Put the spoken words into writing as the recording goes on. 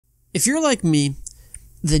If you're like me,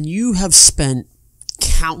 then you have spent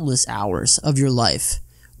countless hours of your life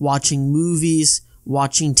watching movies,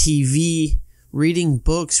 watching TV, reading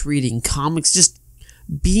books, reading comics, just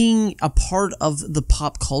being a part of the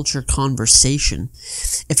pop culture conversation.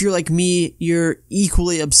 If you're like me, you're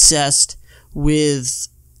equally obsessed with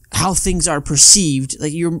how things are perceived.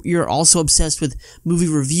 Like you're also obsessed with movie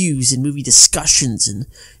reviews and movie discussions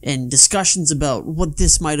and discussions about what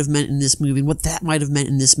this might have meant in this movie and what that might have meant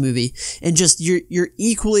in this movie. And just you're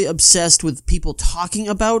equally obsessed with people talking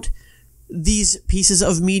about these pieces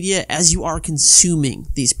of media as you are consuming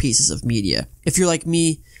these pieces of media. If you're like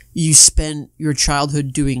me, you spent your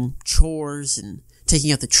childhood doing chores and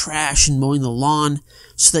taking out the trash and mowing the lawn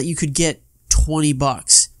so that you could get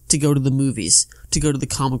 $20 to go to the movies, to go to the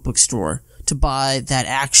comic book store, to buy that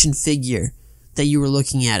action figure that you were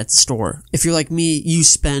looking at the store. If you're like me, you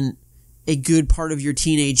spent a good part of your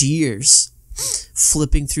teenage years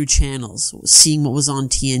flipping through channels, seeing what was on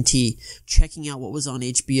TNT, checking out what was on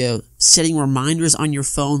HBO, setting reminders on your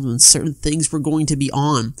phone when certain things were going to be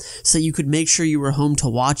on so that you could make sure you were home to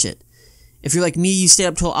watch it. If you're like me, you stayed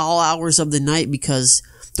up till all hours of the night because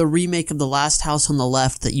the remake of The Last House on the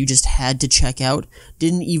Left that you just had to check out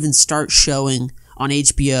didn't even start showing on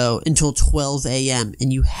HBO until 12 a.m.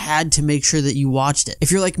 and you had to make sure that you watched it.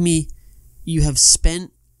 If you're like me, you have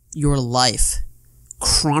spent your life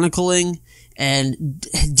chronicling and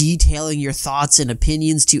detailing your thoughts and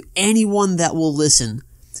opinions to anyone that will listen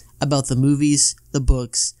about the movies, the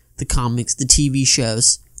books, the comics, the TV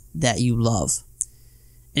shows that you love.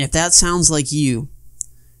 And if that sounds like you,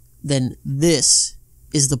 then this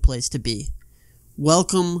is the place to be.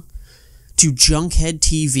 Welcome to Junkhead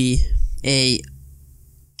TV, a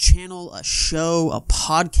channel, a show, a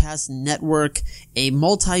podcast network, a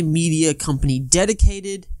multimedia company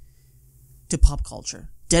dedicated to pop culture,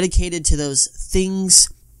 dedicated to those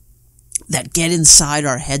things that get inside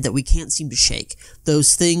our head that we can't seem to shake.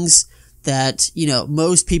 Those things that,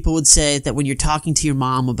 most people would say that when you're talking to your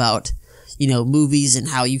mom about, movies and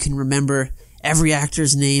how you can remember every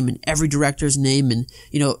actor's name and every director's name and,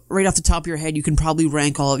 right off the top of your head, you can probably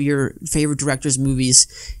rank all of your favorite director's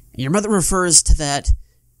movies. And your mother refers to that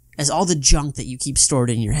as all the junk that you keep stored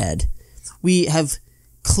in your head. We have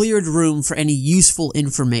cleared room for any useful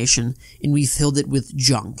information, and we filled it with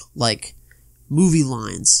junk, like movie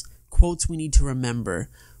lines, quotes we need to remember,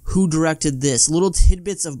 who directed this, little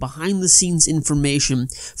tidbits of behind-the-scenes information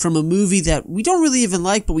from a movie that we don't really even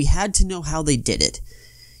like, but we had to know how they did it.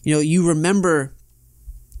 You remember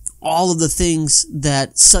all of the things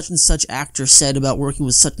that such and such actor said about working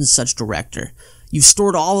with such and such director. You've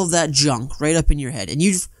stored all of that junk right up in your head, and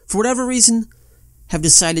you've, for whatever reason, have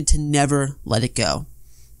decided to never let it go.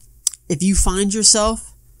 If you find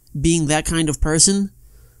yourself being that kind of person,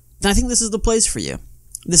 then I think this is the place for you.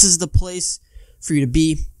 This is the place for you to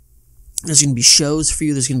be. There's going to be shows for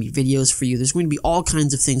you. There's going to be videos for you. There's going to be all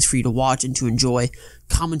kinds of things for you to watch and to enjoy.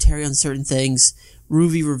 Commentary on certain things,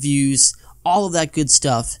 movie reviews, all of that good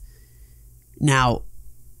stuff. Now,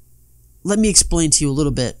 let me explain to you a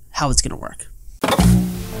little bit how it's going to work.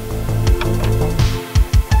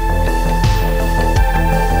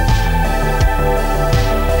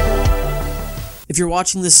 If you're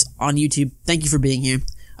watching this on YouTube, thank you for being here.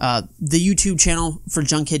 The YouTube channel for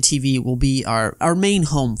Junkhead TV will be our main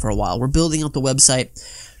home for a while. We're building out the website,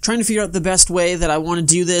 trying to figure out the best way that I want to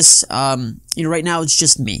do this. Right now it's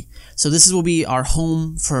just me. So this will be our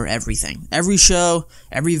home for everything. Every show,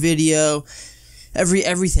 every video,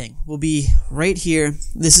 everything will be right here.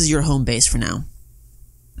 This is your home base for now.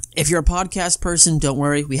 If you're a podcast person, don't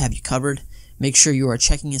worry, we have you covered. Make sure you are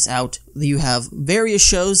checking us out. You have various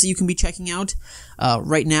shows that you can be checking out.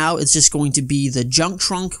 Right now, it's just going to be the Junk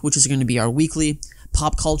Trunk, which is going to be our weekly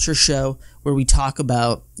pop culture show where we talk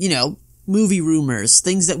about, movie rumors,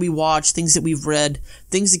 things that we watch, things that we've read,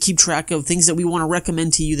 things to keep track of, things that we want to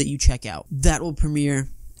recommend to you that you check out. That will premiere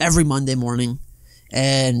every Monday morning.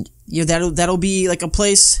 And, that'll be like a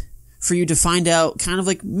place for you to find out kind of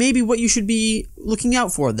like maybe what you should be looking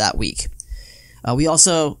out for that week. We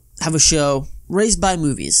also have a show, Raised by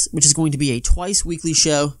Movies, which is going to be a twice weekly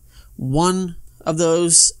show. One of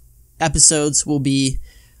those episodes will be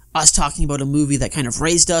us talking about a movie that kind of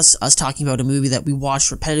raised us talking about a movie that we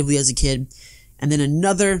watched repetitively as a kid, and then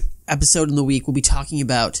another episode in the week will be talking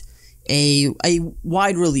about a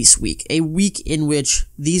wide release week, a week in which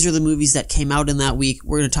these are the movies that came out in that week.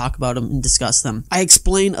 We're going to talk about them and discuss them. I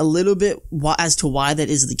explain a little bit as to why that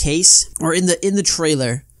is the case, or in the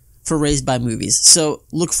trailer for Raised by Movies. So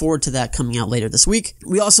look forward to that coming out later this week.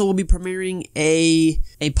 We also will be premiering a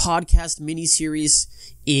podcast mini-series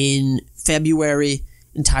in February,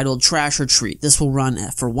 entitled Trash or Treat. This will run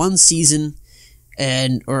for one season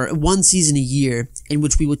or one season a year, in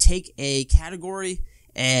which we will take a category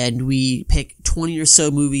and we pick 20 or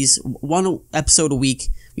so movies, one episode a week.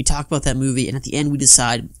 We talk about that movie, and at the end we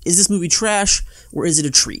decide, is this movie trash or is it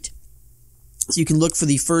a treat? So you can look for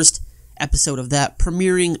the first episode of that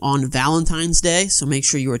premiering on Valentine's Day, so make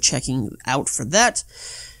sure you are checking out for that.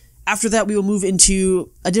 After that, we will move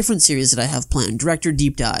into a different series that I have planned, Director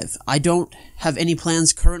Deep Dive. I don't have any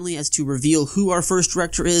plans currently as to reveal who our first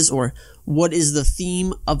director is or what is the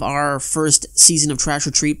theme of our first season of Trash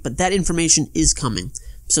or Treat, but that information is coming,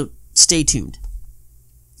 so stay tuned.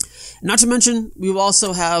 Not to mention, we will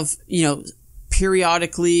also have,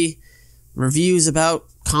 periodically reviews about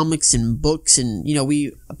comics and books, and,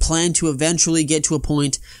 we plan to eventually get to a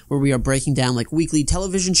point where we are breaking down, weekly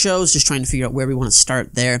television shows, just trying to figure out where we want to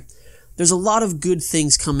start there. There's a lot of good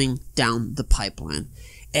things coming down the pipeline.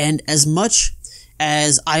 And as much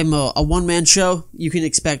as I'm a one-man show, you can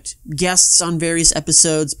expect guests on various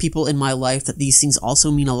episodes, people in my life that these things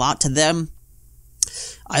also mean a lot to them.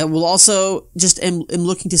 I will also am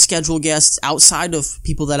looking to schedule guests outside of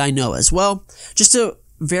people that I know as well, just to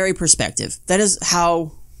vary perspective. That is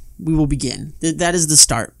how we will begin. That is the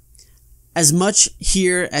start. As much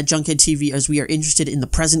here at Junkhead TV as we are interested in the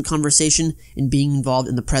present conversation and being involved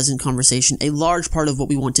in the present conversation, a large part of what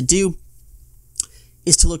we want to do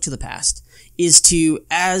is to look to the past, is to,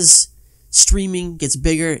 as streaming gets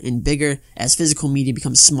bigger and bigger, as physical media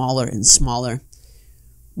becomes smaller and smaller,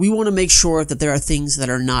 we want to make sure that there are things that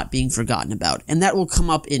are not being forgotten about. And that will come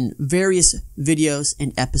up in various videos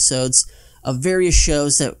and episodes of various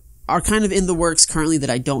shows that are kind of in the works currently that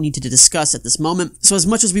I don't need to discuss at this moment. So as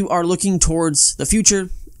much as we are looking towards the future,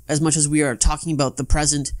 as much as we are talking about the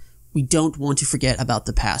present, we don't want to forget about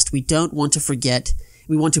the past. We don't want to forget.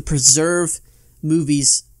 We want to preserve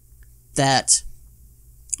movies that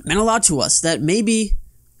meant a lot to us, that maybe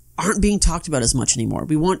aren't being talked about as much anymore.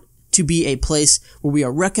 We want to be a place where we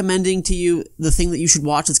are recommending to you the thing that you should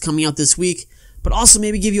watch that's coming out this week, but also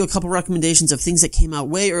maybe give you a couple recommendations of things that came out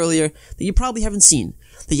way earlier that you probably haven't seen,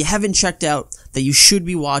 that you haven't checked out, that you should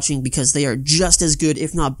be watching because they are just as good,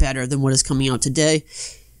 if not better, than what is coming out today.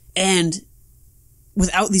 And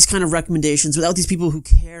without these kind of recommendations, without these people who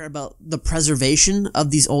care about the preservation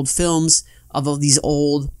of these old films, of these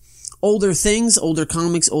older things, older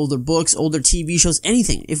comics, older books, older TV shows,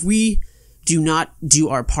 anything, if we do not do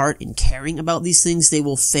our part in caring about these things, they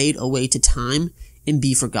will fade away to time and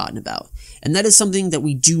be forgotten about. And that is something that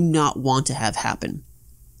we do not want to have happen.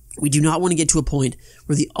 We do not want to get to a point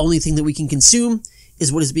where the only thing that we can consume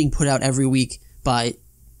is what is being put out every week by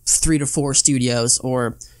 3 to 4 studios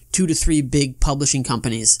or 2 to 3 big publishing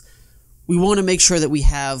companies. We want to make sure that we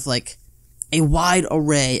have a wide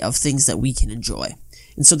array of things that we can enjoy.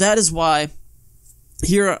 And so that is why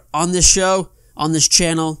here on this show, on this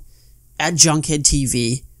channel, at Junkhead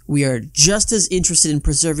TV, we are just as interested in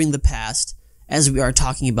preserving the past as we are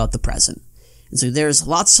talking about the present. And so there's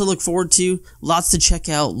lots to look forward to, lots to check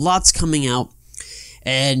out, lots coming out,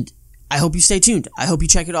 and I hope you stay tuned. I hope you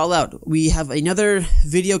check it all out. We have another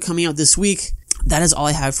video coming out this week. That is all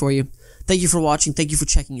I have for you. Thank you for watching. Thank you for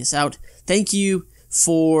checking us out. Thank you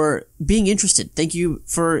for being interested. Thank you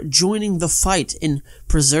for joining the fight in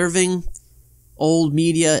preserving old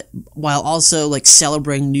media while also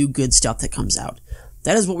celebrating new good stuff that comes out.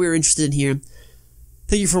 That is what we're interested in here.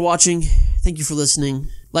 Thank you for watching. Thank you for listening.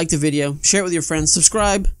 Like the video, share it with your friends,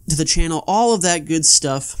 subscribe to the channel, all of that good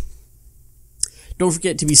stuff. Don't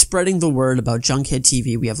forget to be spreading the word about Junkhead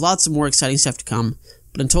TV. We have lots of more exciting stuff to come.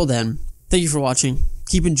 But until then, thank you for watching.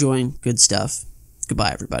 Keep enjoying good stuff.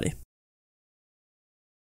 Goodbye, everybody.